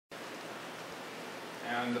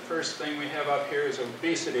And the first thing we have up here is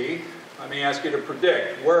obesity. Let me ask you to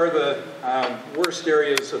predict, where are the worst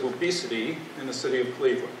areas of obesity in the city of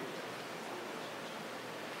Cleveland?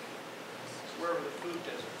 Wherever the food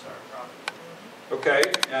deserts are, probably.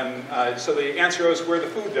 Okay, and so the answer is where the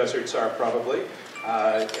food deserts are, probably.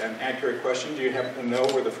 An accurate question. Do you happen to know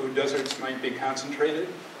where the food deserts might be concentrated?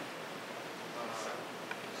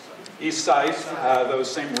 East side,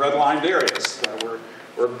 those same redlined areas.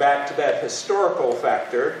 We're back to that historical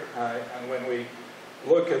factor, and when we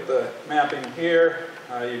look at the mapping here,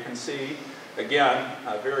 you can see, again,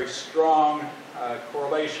 a very strong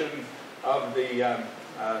correlation of the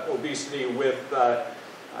obesity with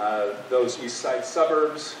those east side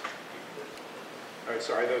suburbs, or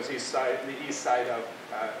sorry, the east side of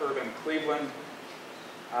urban Cleveland.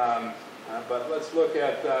 But let's look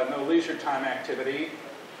at no leisure time activity.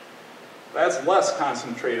 That's less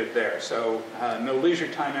concentrated there. So no leisure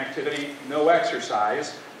time activity, no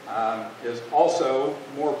exercise is also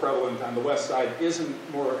more prevalent on the west side, isn't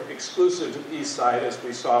more exclusive to the east side as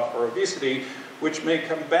we saw for obesity, which may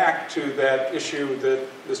come back to that issue that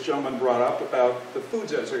this gentleman brought up about the food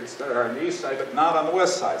deserts that are on the east side but not on the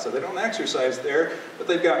west side. So they don't exercise there, but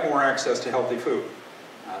they've got more access to healthy food.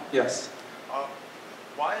 Yes?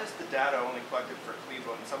 Why is the data only collected for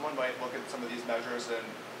Cleveland? Someone might look at some of these measures and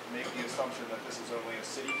make the assumption that this is only a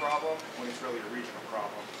city problem when it's really a regional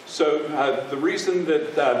problem. So the reason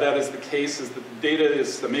that that is the case is that the data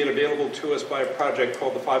is made available to us by a project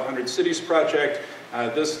called the 500 Cities Project.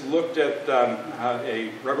 This looked at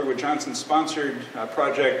a Robert Wood Johnson sponsored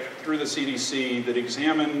project through the CDC that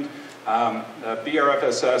examined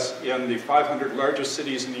BRFSS in the 500 largest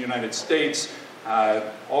cities in the United States,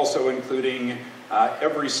 also including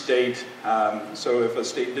every state. So if a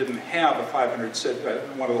state didn't have a 500 city,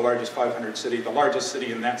 one of the largest 500 cities, the largest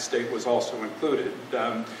city in that state was also included.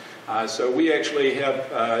 So we actually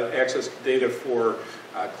have access to data for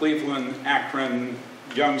Cleveland, Akron,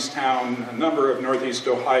 Youngstown, a number of Northeast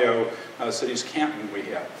Ohio cities. Canton we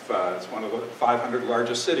have. It's one of the 500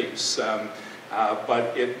 largest cities.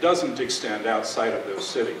 But it doesn't extend outside of those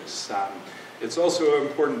cities. It's also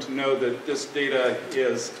important to know that this data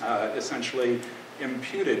is essentially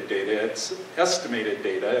imputed data. It's estimated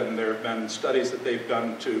data, and there have been studies that they've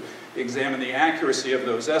done to examine the accuracy of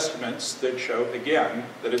those estimates that show, again,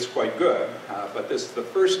 that it's quite good. But this is the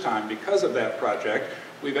first time, because of that project,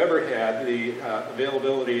 we've ever had the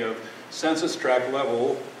availability of census tract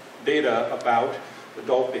level data about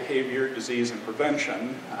adult behavior, disease, and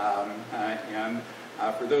prevention. And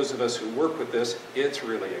for those of us who work with this, it's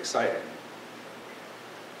really exciting.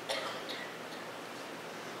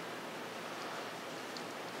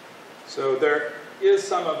 So there is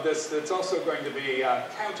some of this that's also going to be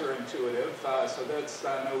counterintuitive. So that's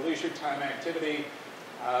no leisure time activity.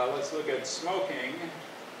 Let's look at smoking.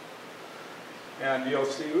 And you'll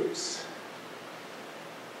see, oops.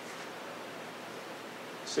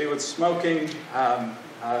 See with smoking, again,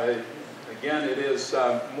 it is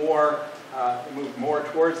moved more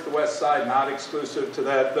towards the west side, not exclusive to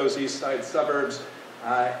those east side suburbs.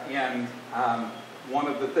 And one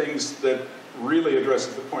of the things that really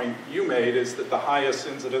addresses the point you made is that the highest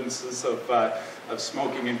incidences of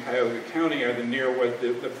smoking in Cuyahoga County are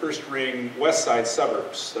the first ring west side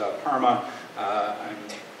suburbs. Parma, I'm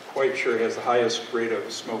quite sure, has the highest rate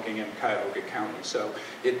of smoking in Cuyahoga County. So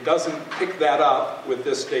it doesn't pick that up with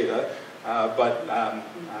this data, but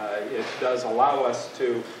it does allow us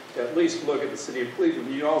to at least look at the city of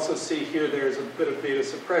Cleveland. You also see here there's a bit of data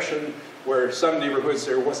suppression where some neighborhoods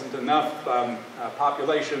there wasn't enough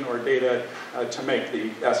population or data to make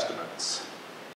the estimates.